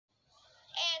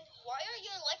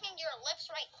your lips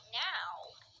right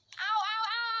now. Ow, ow,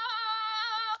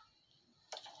 ow!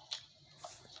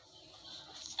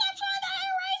 Stop trying to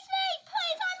erase me!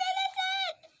 Please, I'm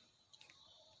innocent!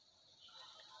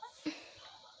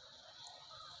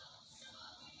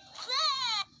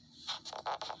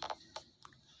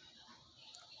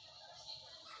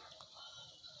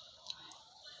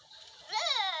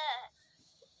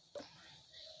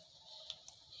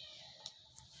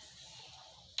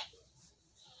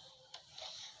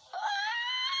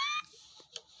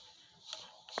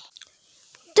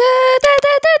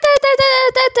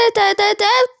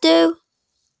 Do.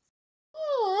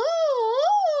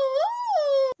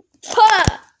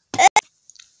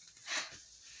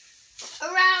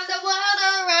 Around the world,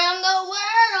 around the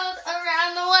world,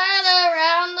 around the world,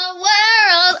 around the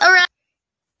world, around.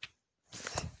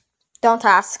 Don't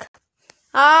ask.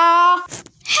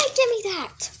 Hey, give me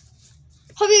that.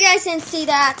 Hope you guys didn't see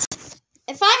that.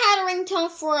 If I had a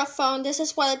ringtone for a phone, this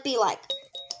is what it'd be like.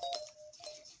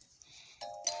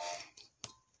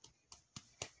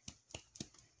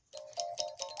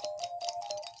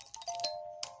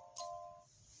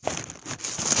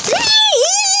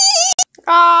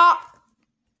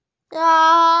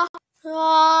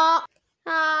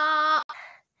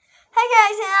 Hey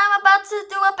guys, and I'm about to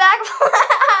do a backflip.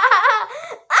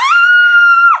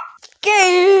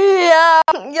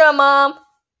 Yeah, Mom.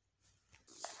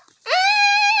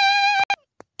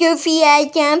 Goofy, I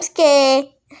jump scare.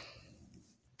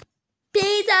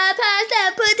 Pizza,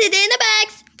 pasta, put it in the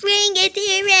box. Bring it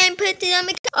here and put it on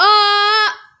the.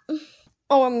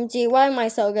 OMG, why am I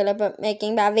so good at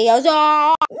making bad videos?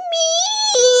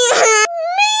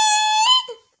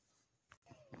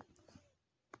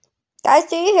 Guys,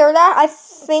 do you hear that? I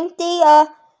think the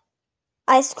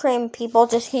ice cream people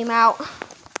just came out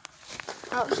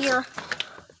here.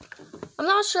 I'm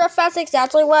not sure if that's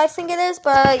exactly what I think it is,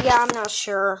 but yeah, I'm not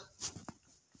sure.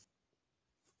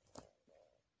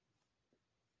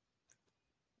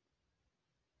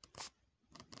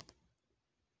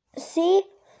 See?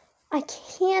 I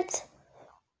can't.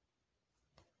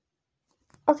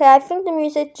 Okay, I think the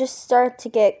music just started to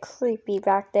get creepy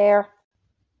back there.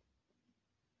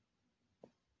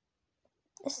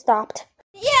 It stopped.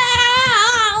 Yeah!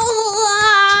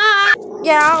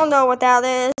 Yeah, I don't know what that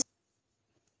is.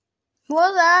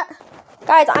 What was that?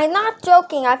 Guys, I'm not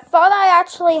joking. I thought I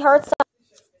actually heard something.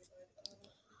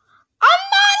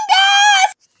 Among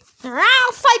Us!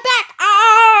 I'll fight back!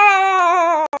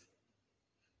 Ah!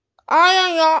 I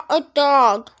am not a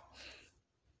dog.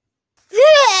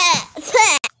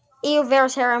 Ew,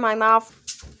 there's hair in my mouth.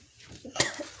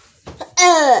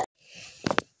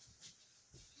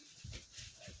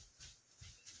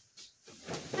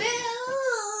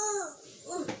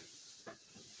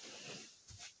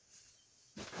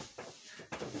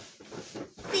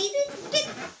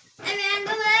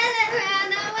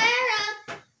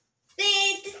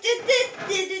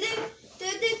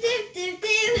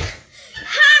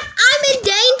 I'm in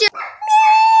danger.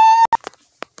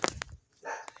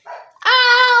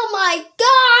 Oh my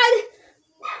God!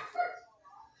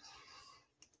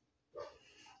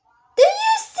 Did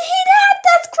you see that?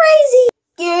 That's crazy.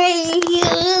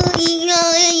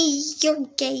 You're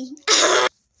gay.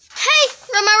 Hey,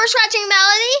 remember scratching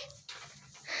Melody?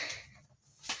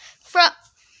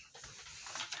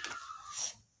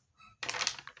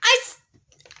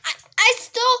 I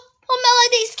stole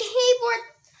Melody's keyboard.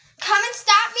 Come and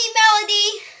stop me, Melody.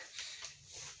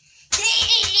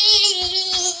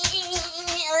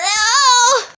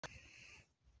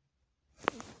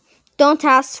 Don't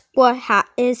ask what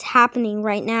is happening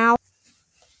right now.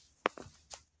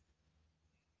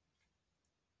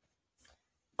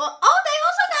 Oh, they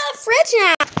also got a fridge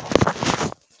now.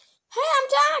 Hey, I'm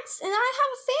Jax, and I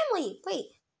have a family. Wait,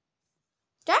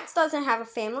 Jax doesn't have a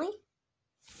family.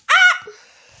 Ah!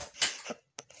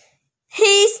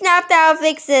 He snapped out of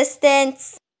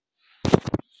existence.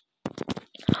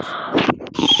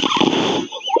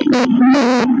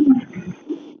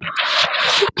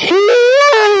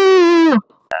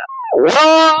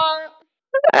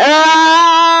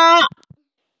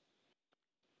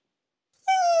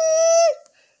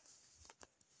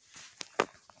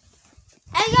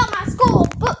 I got my school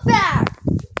book bag.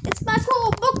 It's my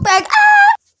school book bag.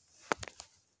 Ah!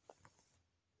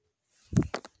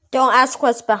 Don't ask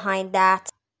what's behind that.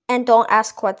 And don't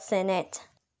ask what's in it.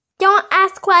 Don't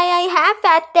ask why I have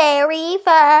that there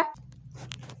either.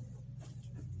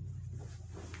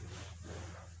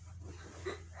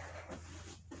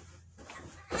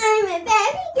 I'm a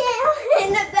baby girl in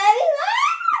a baby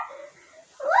world.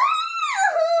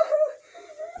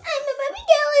 I'm a baby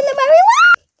girl in a baby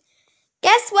world.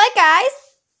 Guess what, guys?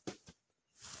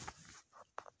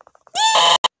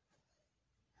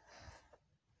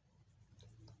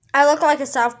 I look like a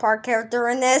South Park character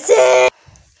in this. Throw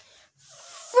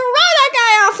that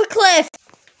guy off a cliff.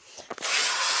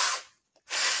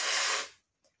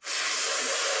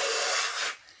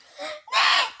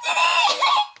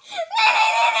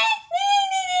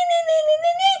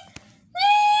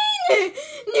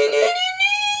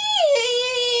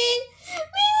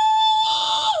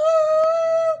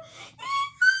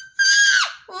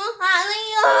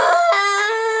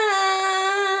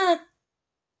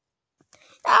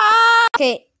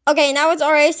 Okay, now it's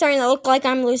already starting to look like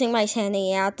I'm losing my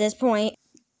sanity at this point.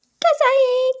 Cause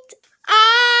I ate.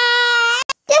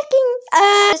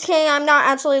 Just kidding, I'm not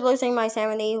actually losing my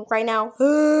sanity right now. If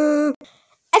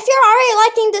you're already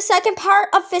liking the second part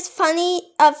of these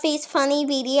funny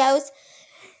videos,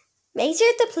 make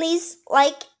sure to please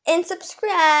like and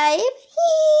subscribe.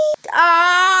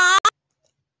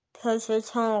 Cause it's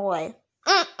hungry.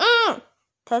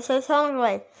 Cause it's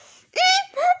hungry.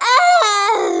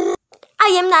 I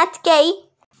am not gay.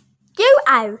 You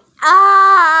are.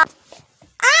 Ow!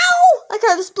 I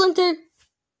got a splinter.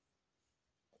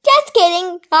 Just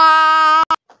kidding.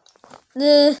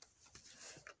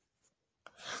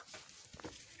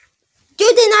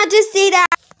 You did not just see that.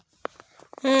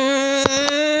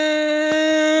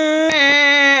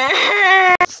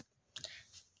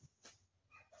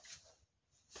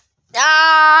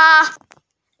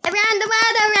 Around the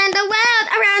world, around the world,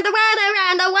 around the world,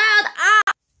 around the world.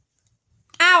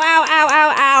 Ow, ow, ow, ow,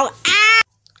 ow. Ah!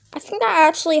 I think that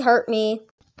actually hurt me.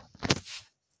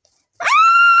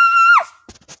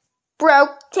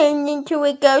 Broke, turned into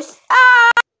a ghost.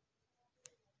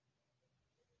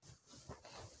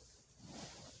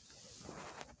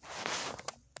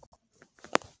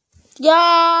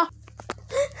 Yeah.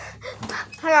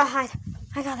 I gotta hide.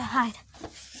 I gotta hide.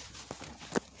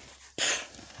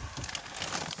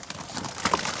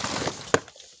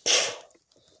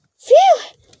 Phew.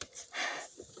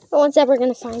 No one's ever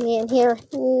gonna find me in here.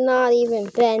 Not even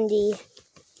Bendy.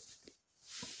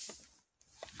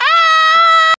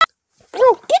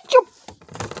 Oh, get your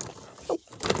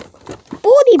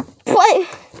booty butt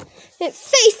and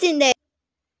face in there.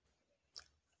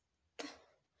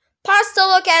 Pause to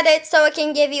look at it so it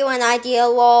can give you an idea,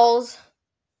 lols.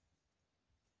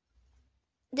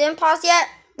 Didn't pause yet?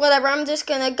 Whatever, I'm just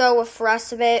gonna go with the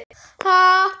rest of it.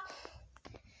 Yeah!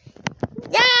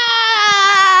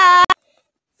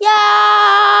 Yeah!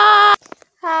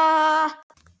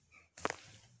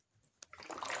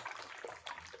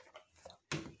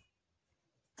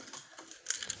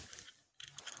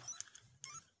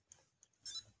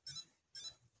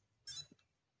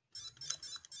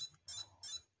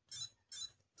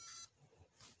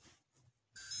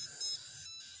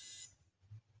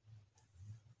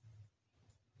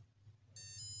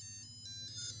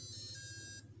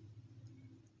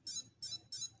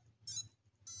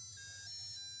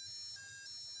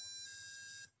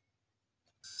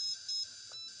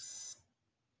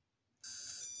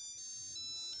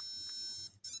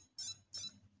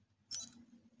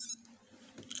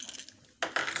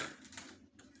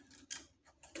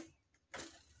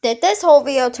 Did this whole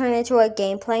video turn into a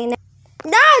gameplay now?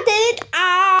 No, it didn't.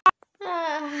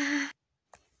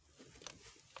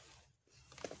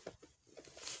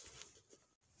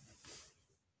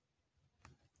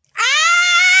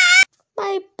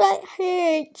 My butt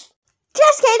hurts.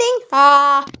 Just kidding.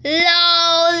 Lol.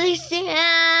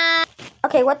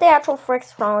 Okay, what the actual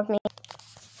frick's wrong with me?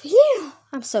 Phew,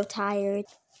 I'm so tired.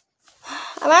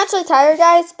 I'm actually tired,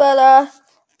 guys, but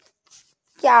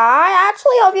yeah, I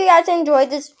actually hope you guys enjoyed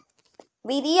this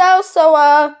video.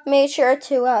 So make sure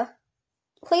to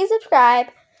please subscribe.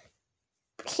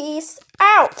 Peace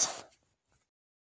out.